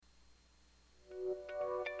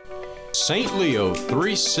St. Leo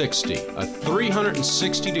 360, a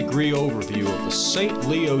 360-degree overview of the St.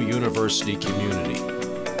 Leo University community.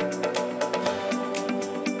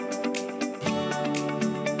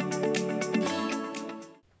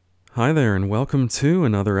 Hi there, and welcome to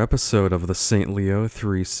another episode of the St. Leo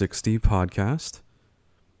 360 podcast.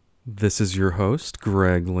 This is your host,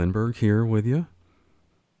 Greg Lindberg, here with you.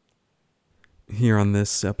 Here on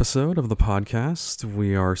this episode of the podcast,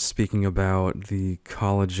 we are speaking about the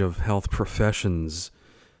College of Health Professions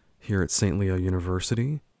here at St. Leo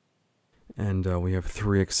University. And we have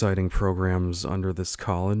 3 exciting programs under this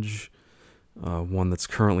college, one that's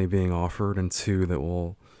currently being offered and 2 that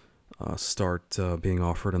will start being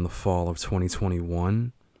offered in the fall of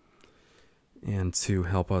 2021. And to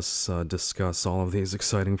help us discuss all of these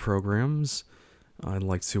exciting programs, I'd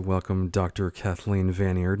like to welcome Dr. Kathleen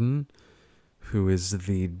Van Eerden, who is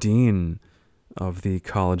the Dean of the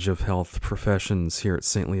College of Health Professions here at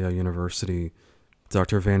St. Leo University.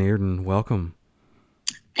 Dr. Van Eerden, welcome.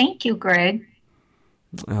 Thank you, Greg.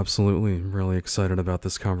 Absolutely. I'm really excited about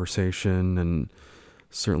this conversation and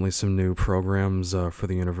certainly some new programs for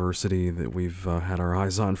the university that we've had our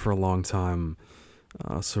eyes on for a long time.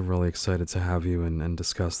 So really excited to have you and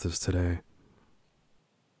discuss this today.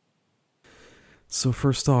 So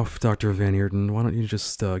first off, Dr. Van Eerden, why don't you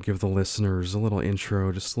just give the listeners a little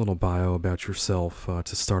intro, just a little bio about yourself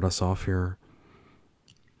to start us off here?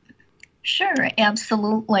 Sure,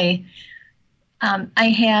 absolutely. I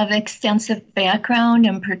have extensive background,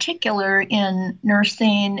 in particular in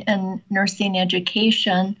nursing and nursing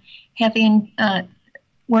education, having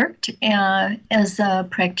worked as a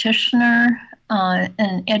practitioner,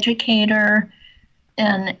 an educator,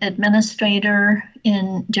 an administrator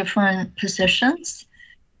in different positions,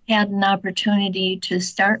 had an opportunity to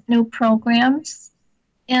start new programs,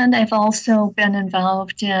 and I've also been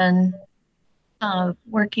involved in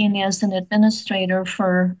working as an administrator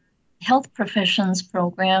for health professions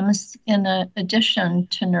programs in addition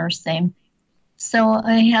to nursing. So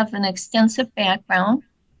I have an extensive background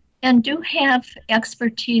and do have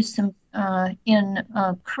expertise in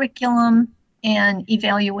curriculum and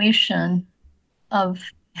evaluation of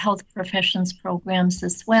health professions programs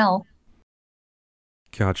as well.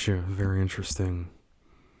 Gotcha. Very interesting.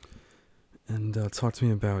 And talk to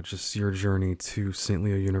me about just your journey to St.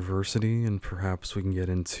 Leo University, and perhaps we can get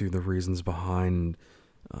into the reasons behind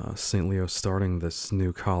St. Leo starting this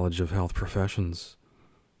new College of Health Professions.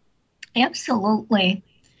 Absolutely.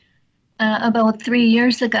 About 3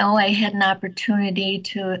 years ago, I had an opportunity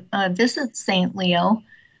to visit St. Leo,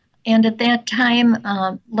 and at that time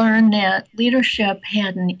learned that leadership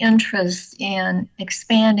had an interest in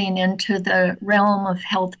expanding into the realm of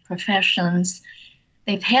health professions.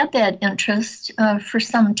 They've had that interest for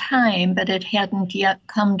some time, but it hadn't yet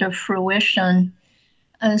come to fruition.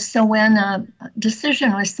 So when a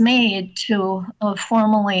decision was made to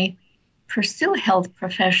formally pursue health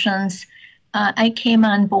professions, I came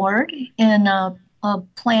on board in a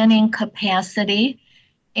planning capacity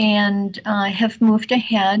and have moved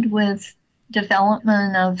ahead with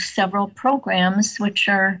development of several programs which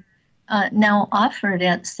are now offered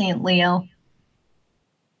at St. Leo.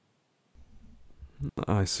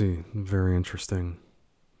 I see. Very interesting.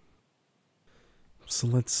 So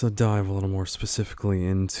let's dive a little more specifically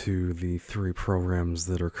into the 3 programs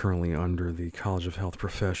that are currently under the College of Health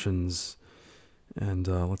Professions. And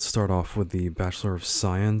let's start off with the Bachelor of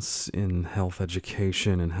Science in Health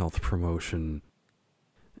Education and Health Promotion.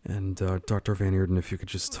 And Dr. Van Eerden, if you could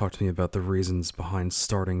just talk to me about the reasons behind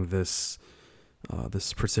starting this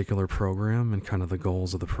particular program and kind of the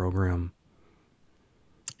goals of the program.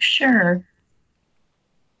 Sure.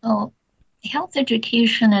 Well, health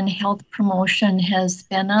education and health promotion has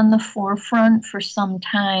been on the forefront for some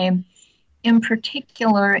time, in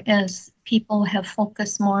particular as people have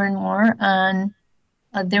focused more and more on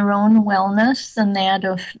their own wellness and that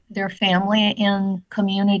of their family and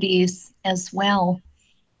communities as well.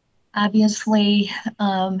 Obviously,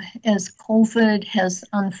 as COVID has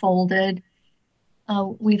unfolded,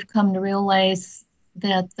 we've come to realize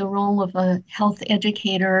that the role of a health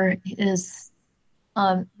educator is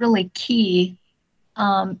really key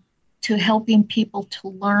to helping people to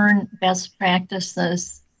learn best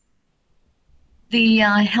practices. The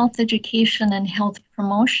health education and health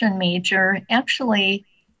promotion major actually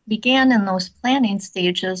began in those planning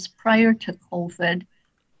stages prior to COVID.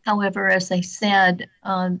 However, as I said,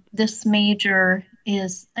 this major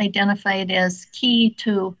is identified as key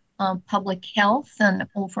to public health and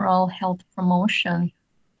overall health promotion.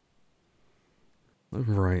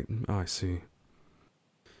 Right, I see.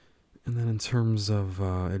 And then in terms of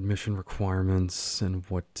admission requirements and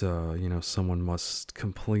what, someone must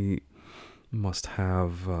complete, must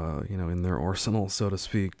have, in their arsenal, so to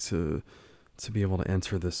speak, to be able to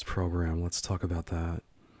enter this program, let's talk about that.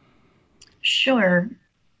 Sure.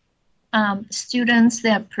 Students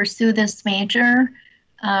that pursue this major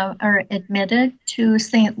are admitted to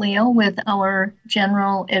St. Leo with our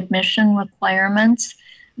general admission requirements.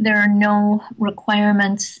 There are no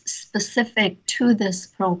requirements specific to this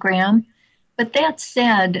program. But that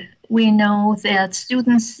said, we know that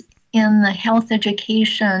students in the health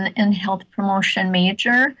education and health promotion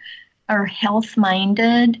major are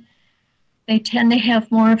health-minded. They tend to have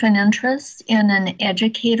more of an interest in an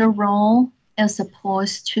educator role as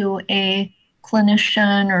opposed to a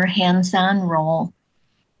clinician or hands-on role.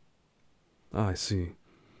 I see.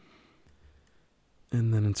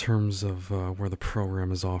 And then in terms of where the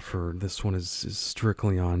program is offered, this one is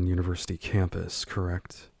strictly on university campus,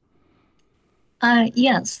 correct?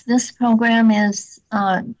 Yes, this program is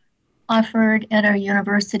offered at our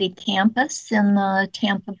university campus in the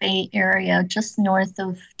Tampa Bay area, just north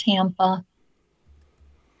of Tampa.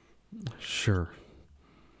 Sure.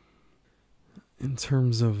 In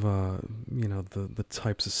terms of, the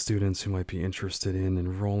types of students who might be interested in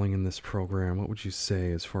enrolling in this program, what would you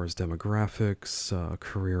say as far as demographics,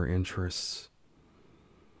 career interests?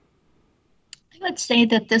 I would say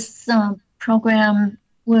that this program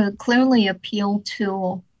will clearly appeal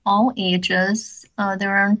to all ages.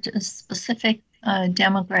 There aren't specific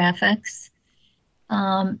demographics.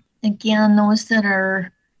 Again, those that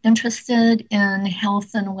are interested in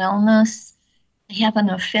health and wellness have an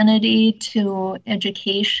affinity to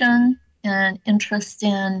education and interest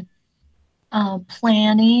in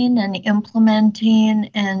planning and implementing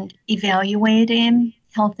and evaluating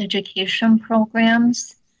health education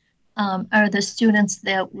programs are the students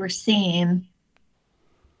that we're seeing.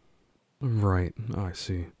 Right, I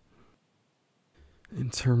see. In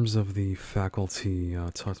terms of the faculty,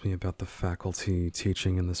 talk to me about the faculty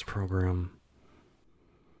teaching in this program.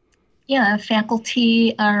 Yeah,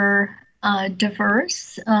 faculty are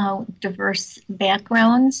diverse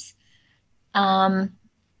backgrounds,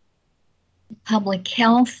 public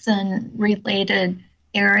health and related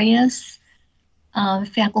areas.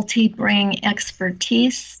 Faculty bring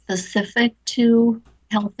expertise specific to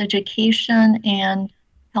health education and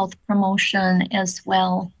health promotion as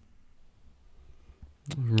well.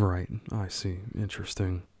 Right, I see.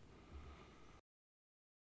 Interesting.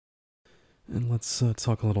 And let's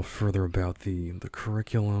talk a little further about the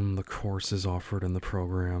curriculum, the courses offered in the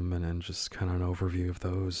program, and just kind of an overview of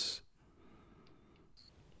those.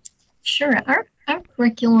 Sure. Our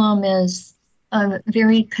curriculum is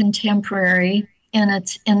very contemporary in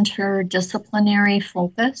its interdisciplinary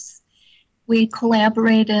focus. We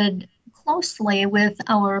collaborated closely with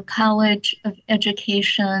our College of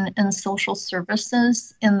Education and Social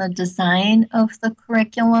Services in the design of the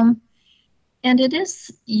curriculum. And it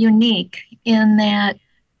is unique in that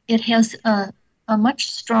it has a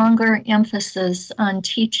much stronger emphasis on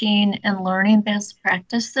teaching and learning best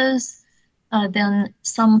practices than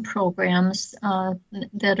some programs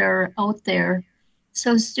that are out there.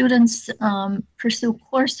 So students pursue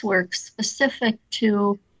coursework specific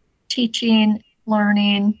to teaching,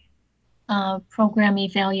 learning, program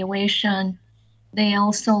evaluation. They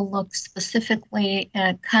also look specifically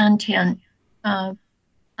at content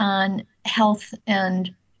on health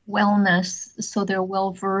and wellness, so they're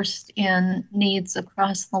well versed in needs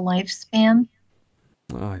across the lifespan.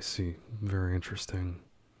 I see. Very interesting.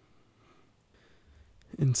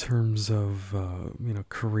 In terms of,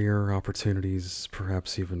 career opportunities,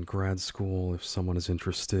 perhaps even grad school, if someone is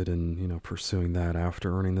interested in, pursuing that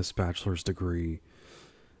after earning this bachelor's degree,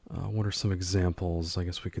 what are some examples? I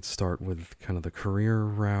guess we could start with kind of the career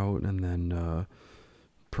route and then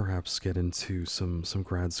perhaps get into some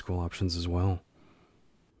grad school options as well.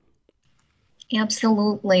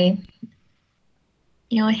 Absolutely.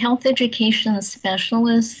 Health education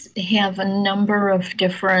specialists have a number of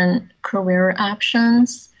different career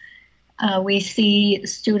options. We see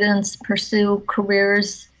students pursue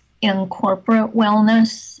careers in corporate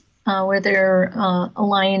wellness, where they're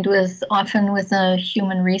aligned often with a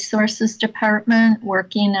human resources department,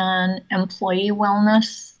 working on employee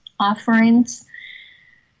wellness offerings.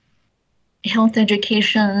 Health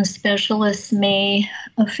education specialists may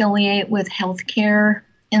affiliate with healthcare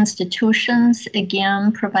institutions,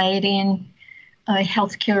 again, providing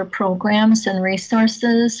healthcare programs and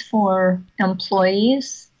resources for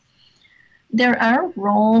employees. There are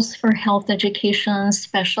roles for health education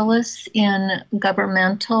specialists in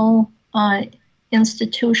governmental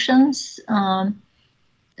institutions,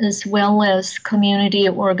 as well as community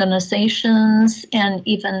organizations and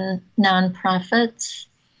even nonprofits.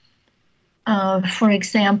 For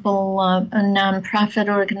example, a nonprofit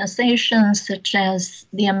organization such as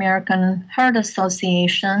the American Heart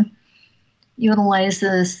Association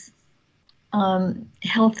utilizes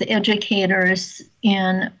health educators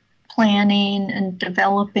in planning and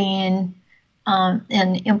developing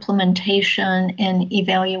and implementation and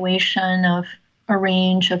evaluation of a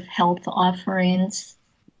range of health offerings.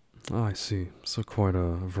 Oh, I see. So quite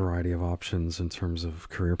a variety of options in terms of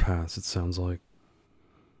career paths, it sounds like.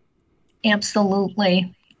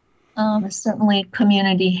 Absolutely. Certainly,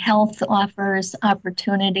 community health offers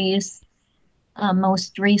opportunities.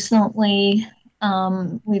 Most recently,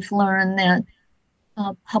 we've learned that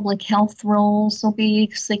public health roles will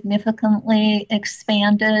be significantly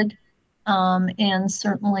expanded, and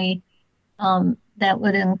certainly that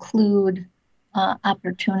would include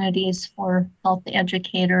opportunities for health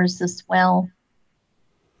educators as well.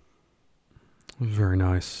 Very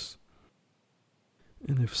nice.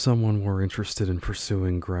 And if someone were interested in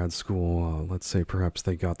pursuing grad school, let's say perhaps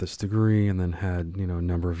they got this degree and then had, a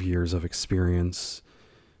number of years of experience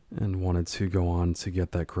and wanted to go on to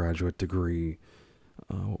get that graduate degree,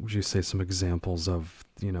 what would you say some examples of,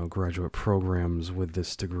 graduate programs with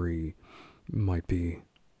this degree might be?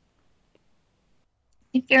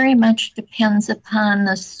 It very much depends upon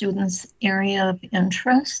the student's area of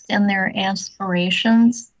interest and their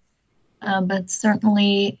aspirations. But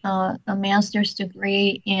certainly a master's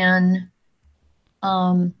degree in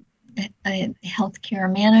healthcare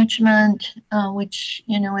management, which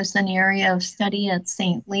is an area of study at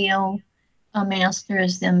St. Leo, a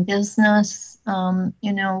master's in business,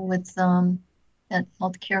 with that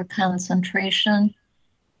healthcare concentration.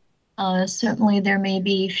 Certainly, there may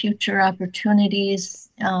be future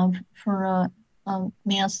opportunities for a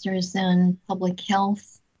master's in public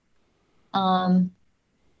health.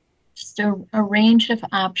 Just a range of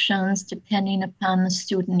options depending upon the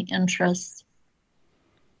student interest.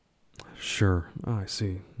 Sure. Oh, I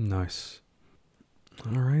see. Nice.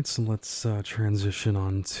 All right, so let's transition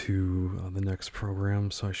on to the next program.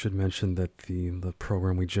 So I should mention that the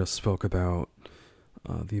program we just spoke about,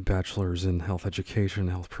 the Bachelor's in Health Education and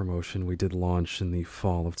Health Promotion, we did launch in the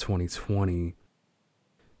fall of 2020.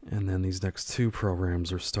 And then these next two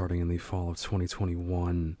programs are starting in the fall of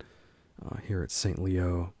 2021 here at St.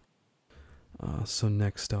 Leo. So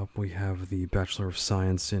next up, we have the Bachelor of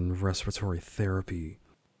Science in Respiratory Therapy.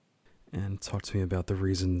 And talk to me about the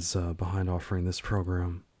reasons behind offering this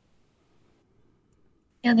program.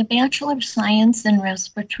 Yeah, the Bachelor of Science in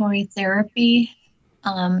Respiratory Therapy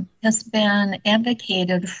has been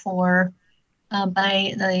advocated for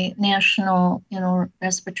by the National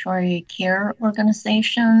Respiratory Care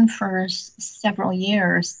Organization for several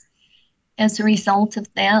years. As a result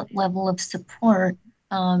of that level of support,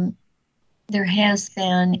 there has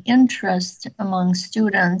been interest among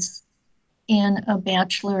students in a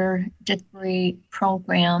bachelor degree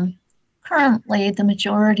program. Currently, the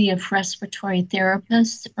majority of respiratory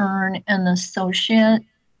therapists earn an associate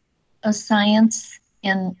of science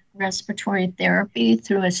in respiratory therapy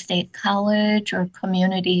through a state college or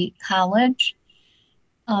community college.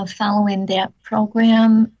 Following that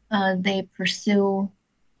program, they pursue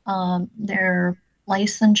their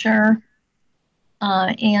licensure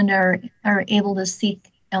and are able to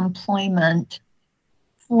seek employment.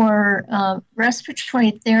 For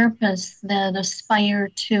respiratory therapists that aspire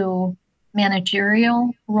to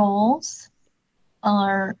managerial roles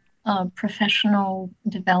or professional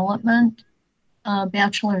development,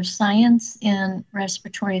 Bachelor of Science in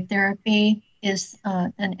Respiratory Therapy is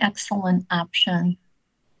an excellent option.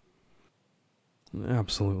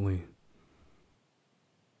 Absolutely.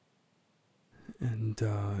 And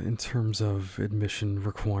in terms of admission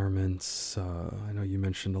requirements, I know you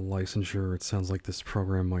mentioned a licensure. It sounds like this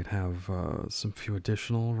program might have some few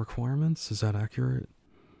additional requirements. Is that accurate?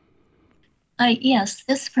 Yes,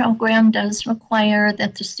 this program does require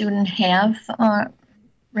that the student have a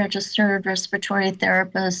registered respiratory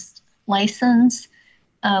therapist license,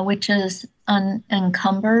 which is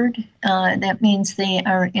unencumbered. That means they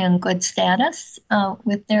are in good status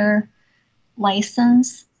with their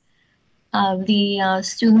license. The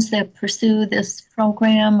students that pursue this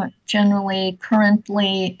program are generally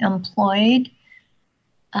currently employed.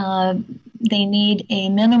 They need a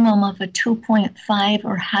minimum of a 2.5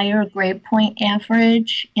 or higher grade point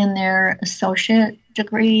average in their associate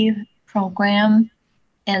degree program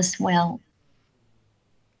as well.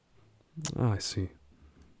 Oh, I see.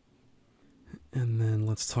 And then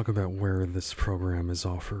let's talk about where this program is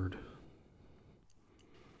offered.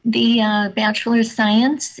 The Bachelor of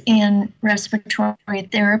Science in Respiratory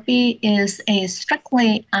Therapy is a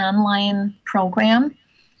strictly online program.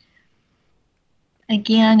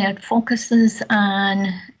 Again, it focuses on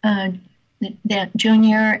that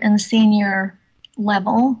junior and senior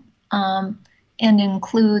level and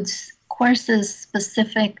includes courses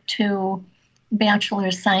specific to Bachelor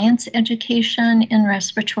of Science education in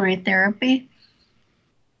respiratory therapy.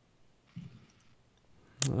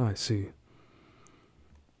 Oh, I see.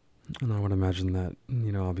 And I would imagine that,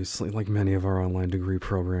 obviously, like many of our online degree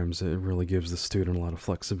programs, it really gives the student a lot of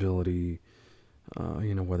flexibility,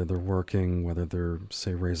 whether they're working, whether they're,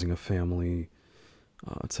 say, raising a family,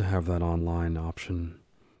 to have that online option.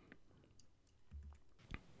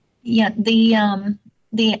 Yeah, the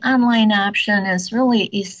online option is really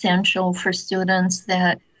essential for students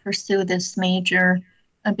that pursue this major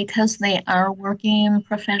because they are working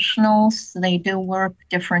professionals. They do work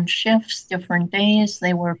different shifts, different days.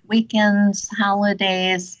 They work weekends,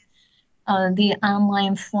 holidays. The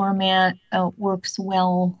online format works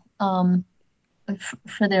well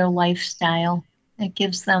for their lifestyle. It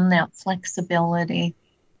gives them that flexibility.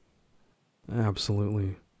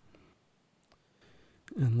 Absolutely.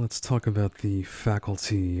 And let's talk about the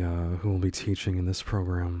faculty who will be teaching in this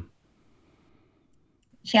program.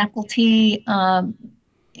 Faculty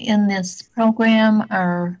in this program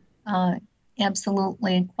are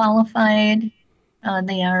absolutely qualified.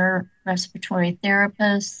 They are respiratory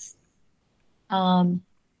therapists.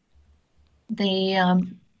 They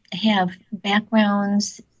have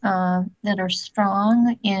backgrounds that are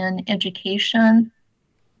strong in education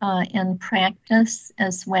and practice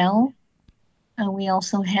as well. We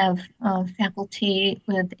also have faculty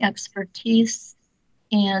with expertise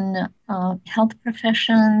in health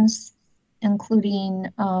professions, including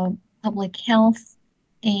public health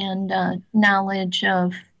and knowledge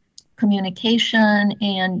of communication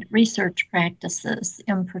and research practices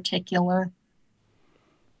in particular.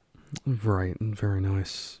 Right, very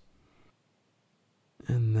nice.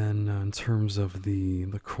 And then in terms of the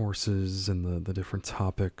courses and the different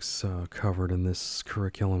topics covered in this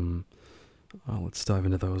curriculum, let's dive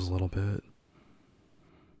into those a little bit.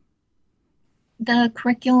 The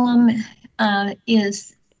curriculum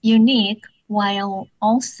is unique while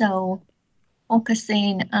also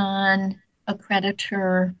focusing on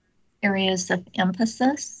accreditor areas of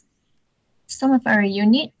emphasis. Some of our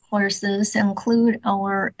unique courses include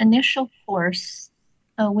our initial course,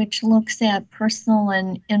 which looks at personal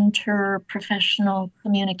and interprofessional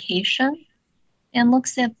communication and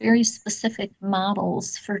looks at very specific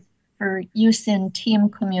models for use in team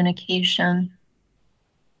communication.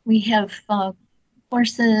 We have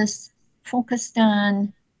courses focused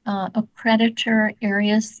on accreditor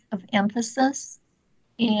areas of emphasis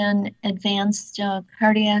in advanced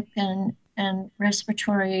cardiac and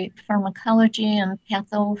respiratory pharmacology and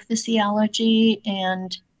pathophysiology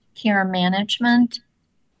and care management.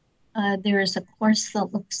 There is a course that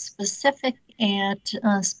looks specifically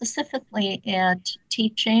at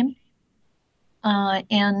teaching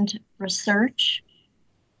and research.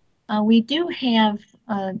 We do have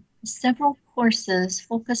several courses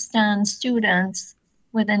focused on students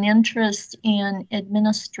with an interest in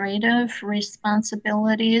administrative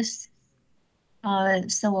responsibilities.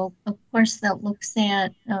 So a course that looks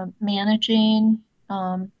at managing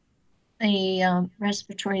a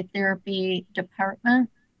respiratory therapy department.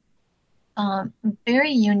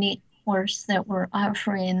 Very unique course that we're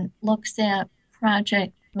offering looks at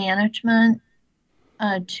project management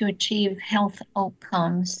to achieve health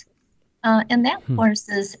outcomes. And that course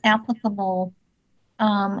is applicable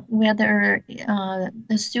whether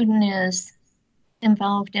the student is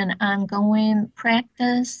involved in ongoing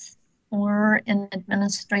practice or an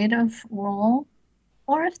administrative role,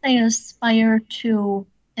 or if they aspire to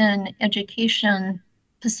an education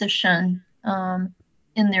position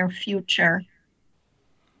in their future.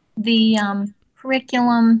 The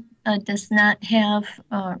curriculum does not have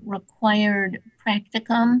required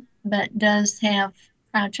practicum, but does have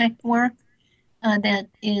project work that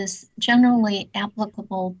is generally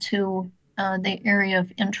applicable to the area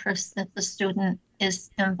of interest that the student is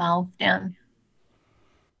involved in.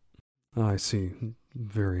 I see.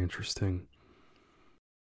 Very interesting.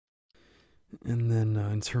 And then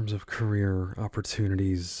in terms of career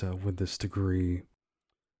opportunities with this degree,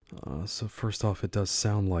 so first off, it does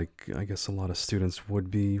sound like, I guess, a lot of students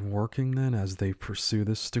would be working then as they pursue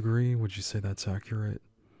this degree. Would you say that's accurate?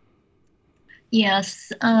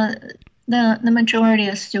 Yes, the majority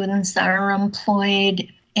of students are employed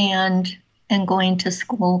and going to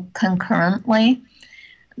school concurrently.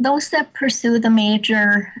 Those that pursue the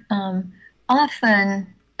major often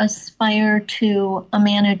aspire to a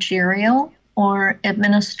managerial or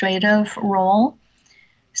administrative role.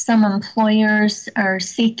 Some employers are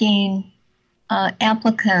seeking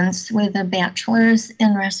applicants with a bachelor's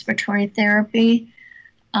in respiratory therapy,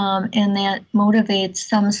 and that motivates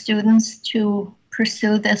some students to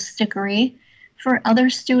pursue this degree. For other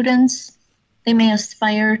students, they may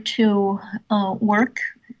aspire to work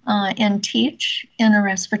and teach in a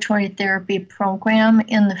respiratory therapy program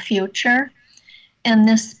in the future, and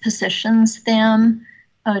this positions them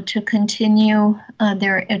to continue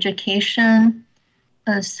their education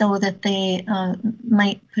so that they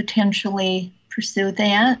might potentially pursue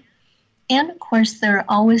that. And of course, there are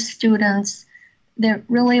always students that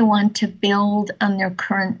really want to build on their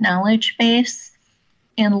current knowledge base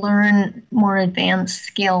and learn more advanced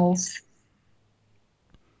skills.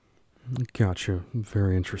 Gotcha.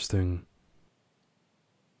 Very interesting.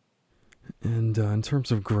 And in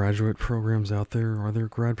terms of graduate programs out there, are there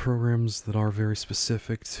grad programs that are very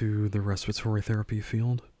specific to the respiratory therapy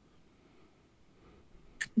field?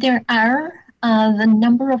 There are. The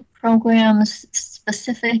number of programs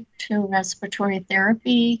specific to respiratory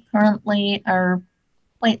therapy currently are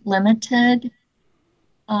quite limited.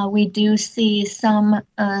 We do see some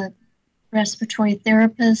respiratory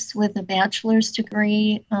therapists with a bachelor's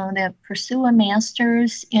degree that pursue a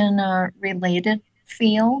master's in a related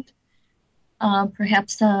field,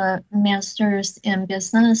 perhaps a master's in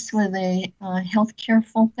business with a healthcare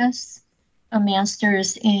focus, a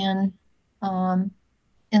master's in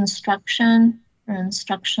instruction or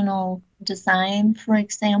instructional design, for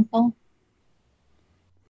example.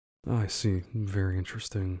 I see. Very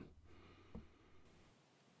interesting.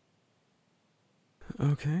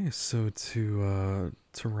 Okay, so to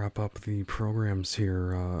wrap up the programs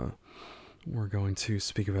here, we're going to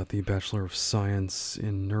speak about the Bachelor of Science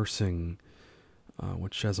in Nursing,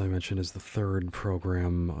 which, as I mentioned, is the third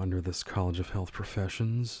program under this College of Health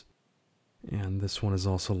Professions. And this one is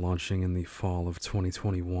also launching in the fall of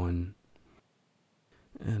 2021.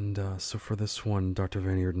 And so for this one, Dr.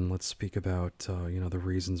 Van Eerden, let's speak about the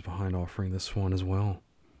reasons behind offering this one as well.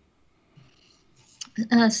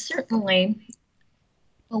 Certainly.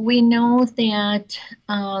 Well, we know that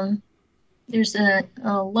there's a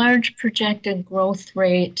large projected growth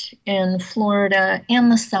rate in Florida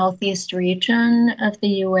and the southeast region of the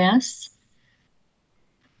U.S.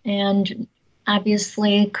 And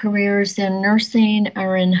obviously, careers in nursing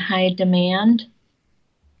are in high demand.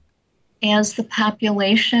 As the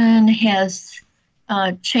population has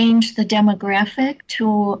changed the demographic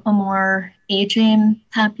to a more aging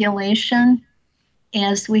population,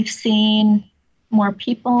 as we've seen more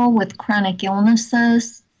people with chronic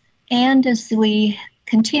illnesses, and as we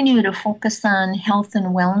continue to focus on health and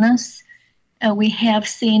wellness, we have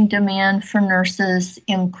seen demand for nurses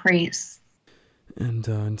increase. And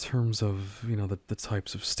in terms of, the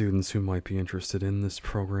types of students who might be interested in this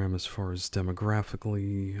program as far as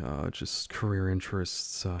demographically, just career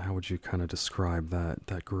interests, how would you kind of describe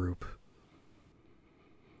that group?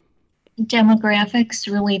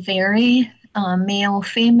 Demographics really vary. Male,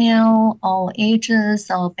 female, all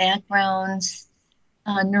ages, all backgrounds.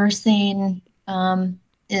 Nursing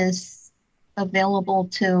is available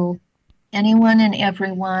to anyone and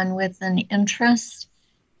everyone with an interest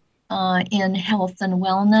in health and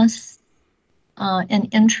wellness, an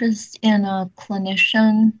interest in a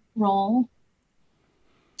clinician role.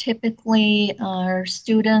 Typically, our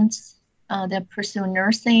students that pursue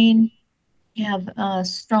nursing have a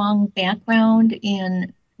strong background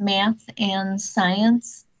in math and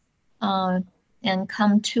science and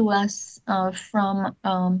come to us from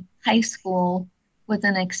high school with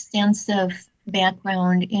an extensive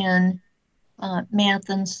background in math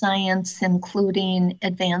and science, including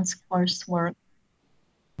advanced coursework.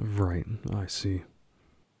 Right, I see.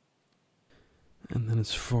 And then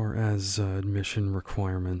as far as admission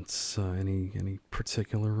requirements, any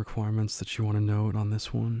particular requirements that you want to note on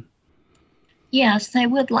this one? Yes, I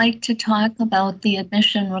would like to talk about the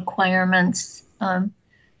admission requirements.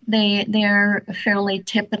 They're fairly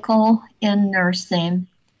typical in nursing.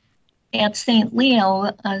 At St.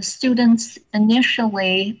 Leo, students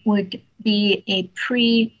initially would be a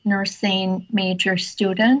pre-nursing major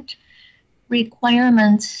student.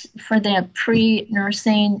 Requirements for that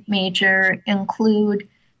pre-nursing major include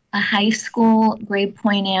a high school grade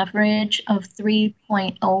point average of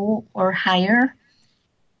 3.0 or higher.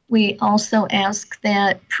 We also ask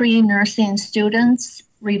that pre-nursing students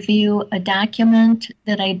review a document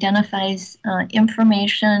that identifies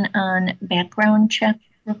information on background check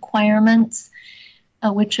requirements,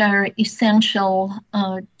 which are essential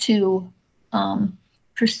to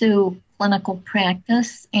pursue clinical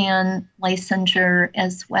practice and licensure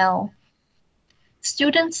as well.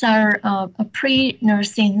 Students are a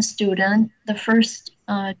pre-nursing student the first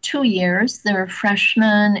 2 years, their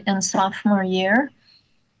freshman and sophomore year.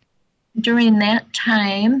 During that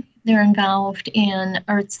time, they're involved in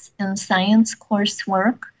arts and science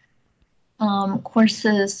coursework,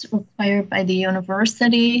 courses required by the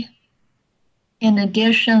university. In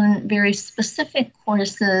addition, very specific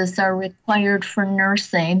courses are required for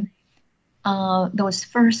nursing. Those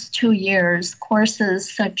first 2 years,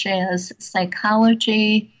 courses such as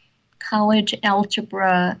psychology, college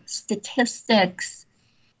algebra, statistics,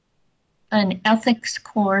 an ethics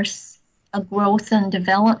course, a growth and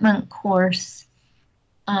development course,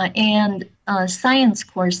 and science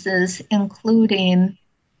courses, including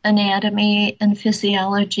anatomy and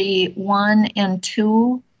physiology 1 and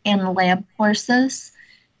 2 and lab courses,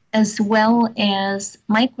 as well as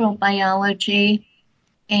microbiology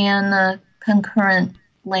and the concurrent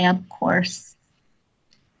lab course.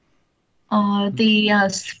 The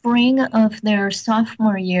spring of their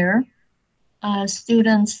sophomore year,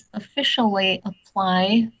 students officially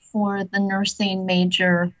apply for the nursing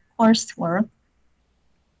major coursework,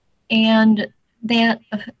 and that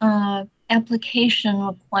application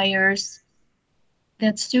requires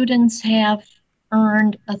that students have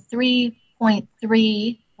earned a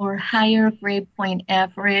 3.3 or higher grade point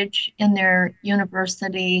average in their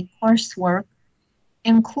university coursework,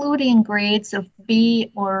 including grades of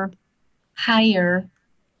B or higher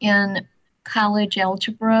in college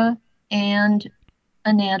algebra and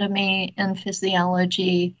anatomy and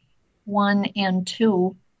physiology 1 and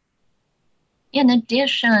 2. In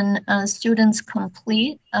addition, students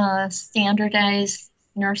complete a standardized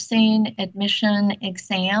nursing admission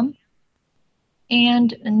exam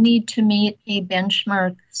and need to meet a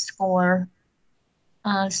benchmark score.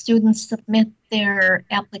 Students submit their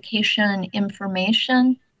application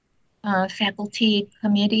information. Faculty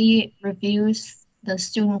committee reviews the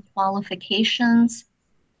student qualifications,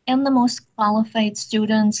 and the most qualified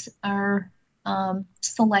students are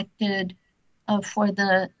selected for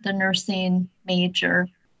the nursing major.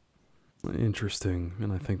 Interesting,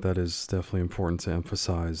 and I think that is definitely important to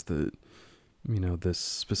emphasize that,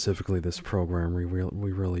 this program, we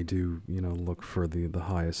really do, look for the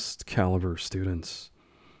highest caliber students.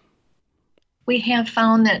 We have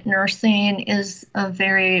found that nursing is a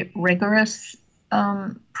very rigorous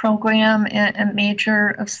program and major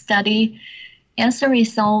of study. As a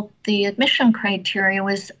result, the admission criteria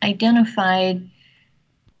was identified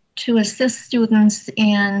to assist students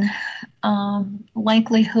in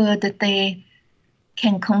likelihood that they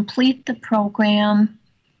can complete the program,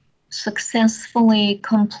 successfully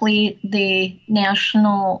complete the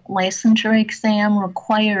national licensure exam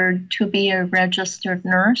required to be a registered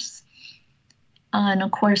nurse. And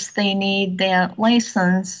of course, they need that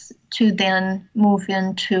license to then move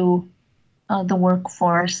into the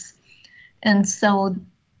workforce. And so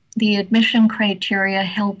the admission criteria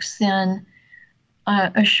helps in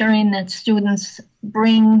assuring that students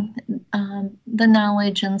bring the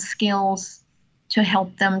knowledge and skills to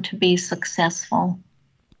help them to be successful.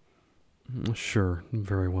 Sure,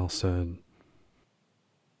 very well said.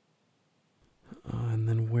 And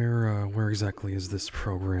then where exactly is this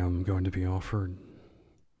program going to be offered?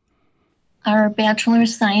 Our Bachelor of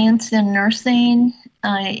Science in Nursing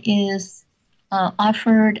is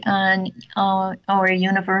offered on our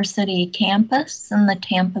university campus in the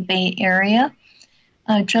Tampa Bay area,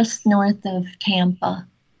 just north of Tampa.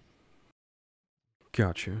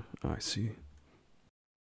 Gotcha. I see.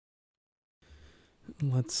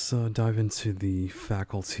 Let's dive into the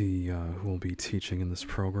faculty who will be teaching in this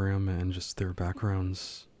program and just their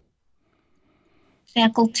backgrounds.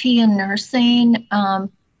 Faculty in nursing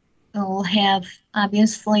will have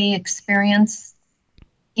obviously experience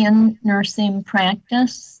in nursing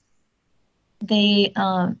practice. They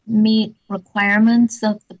meet requirements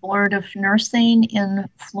of the Board of Nursing in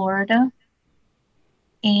Florida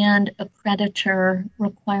and accreditor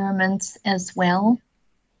requirements as well.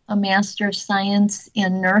 A Master of Science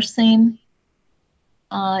in Nursing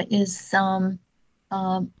is some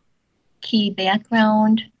key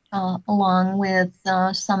background, along with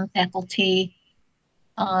some faculty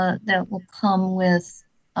that will come with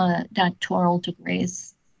doctoral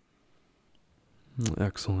degrees.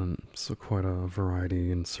 Excellent. So quite a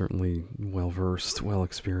variety and certainly well-versed,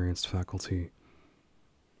 well-experienced faculty.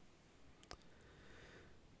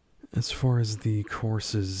 As far as the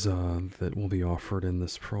courses that will be offered in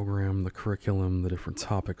this program, the curriculum, the different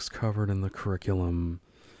topics covered in the curriculum,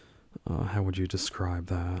 how would you describe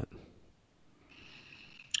that?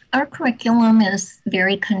 Our curriculum is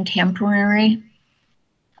very contemporary.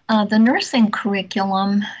 The nursing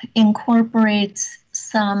curriculum incorporates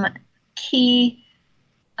some key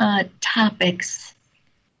topics.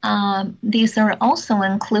 These are also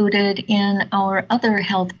included in our other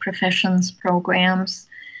health professions programs.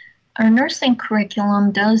 Our nursing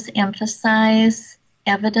curriculum does emphasize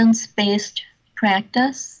evidence-based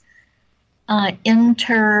practice,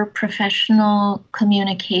 interprofessional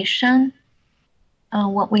communication,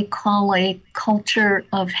 what we call a culture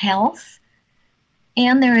of health.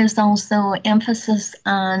 And there is also emphasis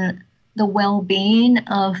on the well-being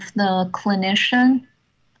of the clinician,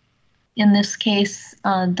 in this case,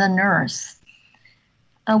 the nurse.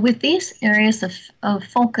 With these areas of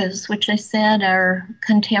focus, which I said are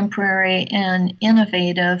contemporary and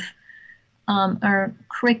innovative, our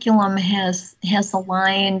curriculum has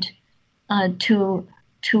aligned to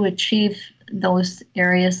achieve those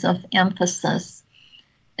areas of emphasis.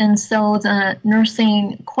 And so the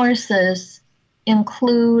nursing courses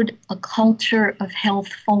include a culture of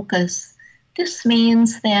health focus. This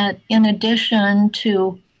means that in addition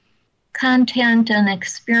to content and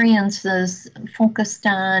experiences focused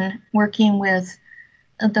on working with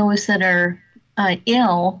those that are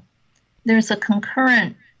ill, there's a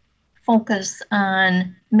concurrent focus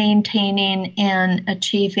on maintaining and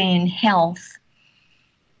achieving health.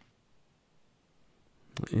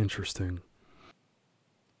 Interesting.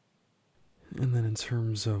 And then in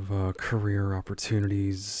terms of career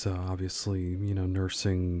opportunities, obviously,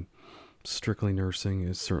 nursing, strictly nursing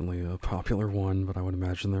is certainly a popular one, but I would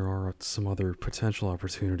imagine there are some other potential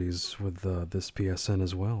opportunities with this BSN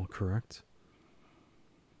as well, correct?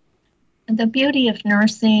 The beauty of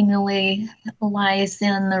nursing really lies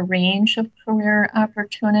in the range of career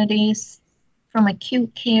opportunities, from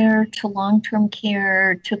acute care to long-term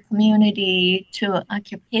care to community to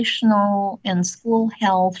occupational and school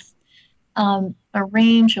health. A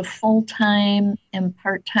range of full-time and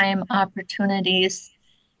part-time opportunities,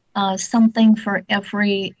 something for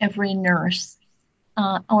every nurse.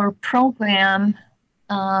 Our program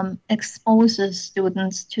exposes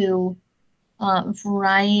students to a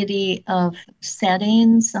variety of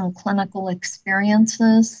settings and clinical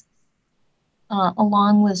experiences,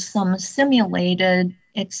 along with some simulated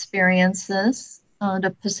experiences to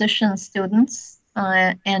position students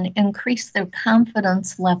and increase their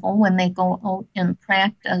confidence level when they go out and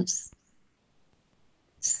practice.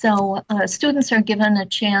 So students are given a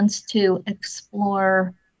chance to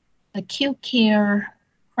explore acute care,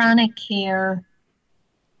 chronic care,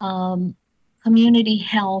 community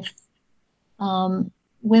health,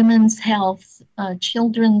 women's health,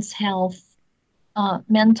 children's health,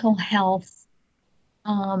 mental health.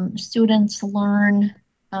 Students learn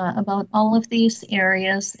about all of these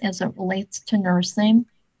areas as it relates to nursing,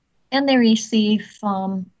 and they receive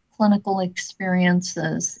clinical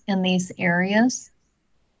experiences in these areas.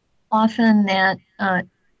 Often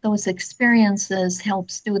those experiences help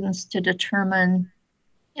students to determine,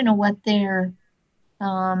 what their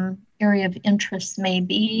area of interest may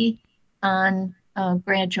be on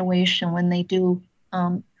graduation when they do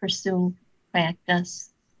pursue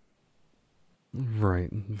practice.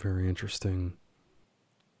 Right, very interesting.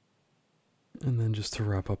 And then just to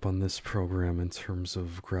wrap up on this program in terms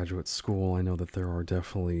of graduate school, I know that there are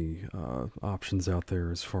definitely options out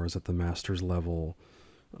there as far as at the master's level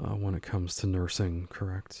when it comes to nursing,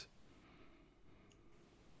 correct?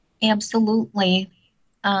 Absolutely.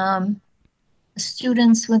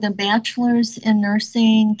 Students with a bachelor's in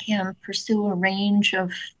nursing can pursue a range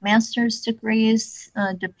of master's degrees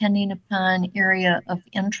depending upon area of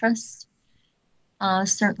interest.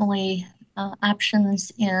 Certainly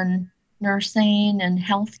options in nursing and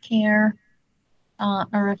healthcare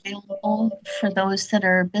are available for those that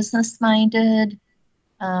are business-minded,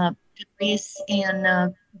 degrees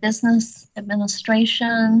in business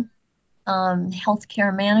administration,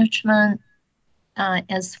 healthcare management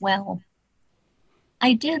as well.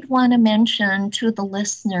 I did want to mention to the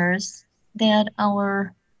listeners that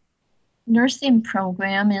our nursing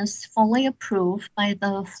program is fully approved by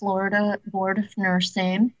the Florida Board of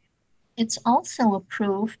Nursing. It's also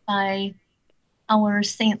approved by our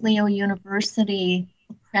St. Leo University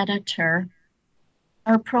accreditor.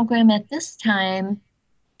 Our program at this time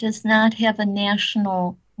does not have a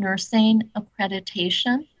national nursing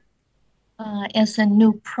accreditation. As a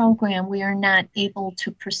new program, we are not able to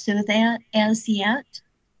pursue that as yet.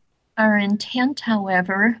 Our intent,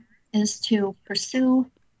 however, is to pursue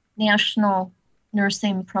national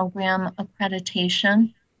nursing program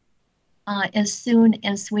accreditation as soon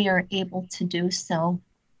as we are able to do so.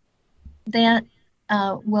 That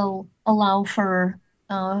will allow for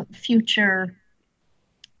future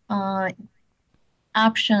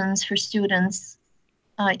options for students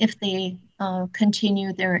if they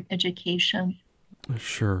continue their education.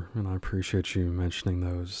 Sure, and I appreciate you mentioning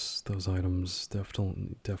those items.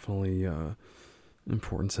 Definitely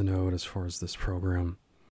important to note as far as this program.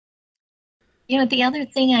 The other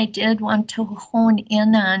thing I did want to hone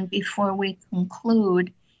in on before we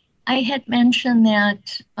conclude, I had mentioned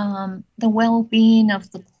that the well-being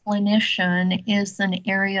of the clinician is an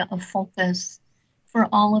area of focus for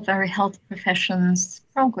all of our health professions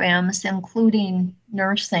programs, including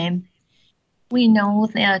nursing. We know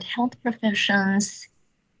that health professions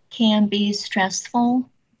can be stressful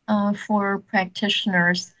for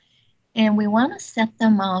practitioners, and we want to set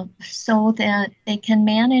them up so that they can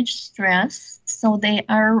manage stress, so they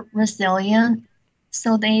are resilient,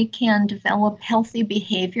 so they can develop healthy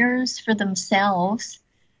behaviors for themselves.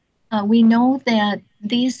 We know that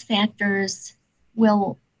these factors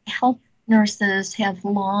will help nurses have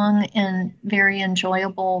long and very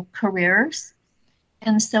enjoyable careers.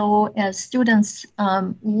 And so, as students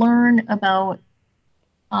learn about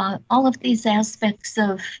all of these aspects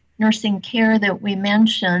of nursing care that we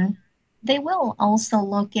mentioned, they will also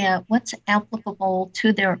look at what's applicable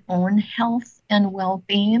to their own health and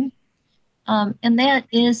well-being. And that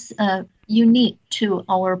is unique to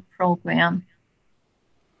our program.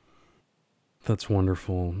 That's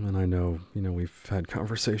wonderful, and I know, we've had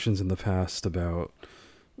conversations in the past about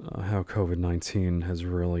how COVID-19 has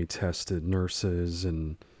really tested nurses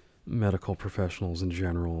and medical professionals in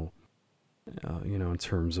general, in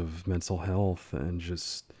terms of mental health and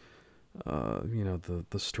just, the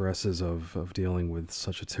stresses of dealing with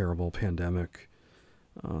such a terrible pandemic.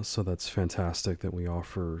 So that's fantastic that we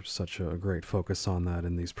offer such a great focus on that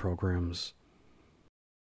in these programs.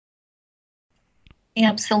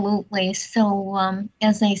 Absolutely. So,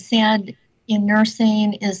 as I said,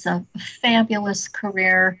 nursing is a fabulous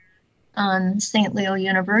career. St. Leo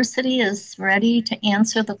University is ready to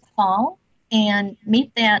answer the call and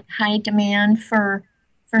meet that high demand for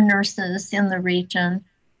nurses in the region.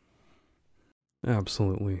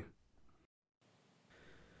 Absolutely.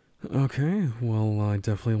 Okay, well, I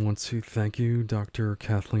definitely want to thank you, Dr.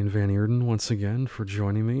 Kathleen Van Eerden, once again for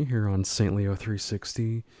joining me here on St. Leo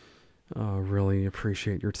 360. Really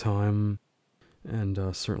appreciate your time, and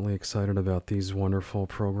certainly excited about these wonderful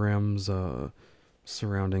programs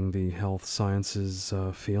surrounding the health sciences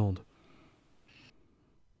field.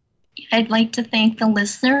 I'd like to thank the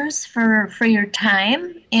listeners for your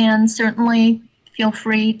time, and certainly feel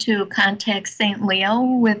free to contact St. Leo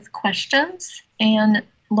with questions, and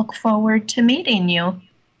look forward to meeting you.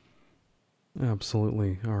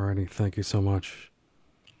 Absolutely. Alrighty. Thank you so much.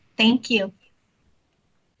 Thank you.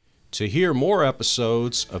 To hear more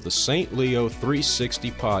episodes of the St. Leo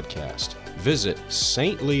 360 podcast, visit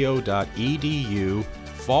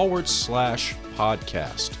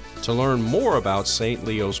stleo.edu/podcast. To learn more about St.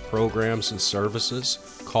 Leo's programs and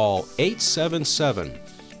services, call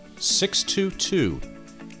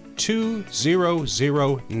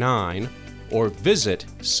 877-622-2009 or visit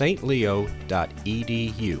stleo.edu.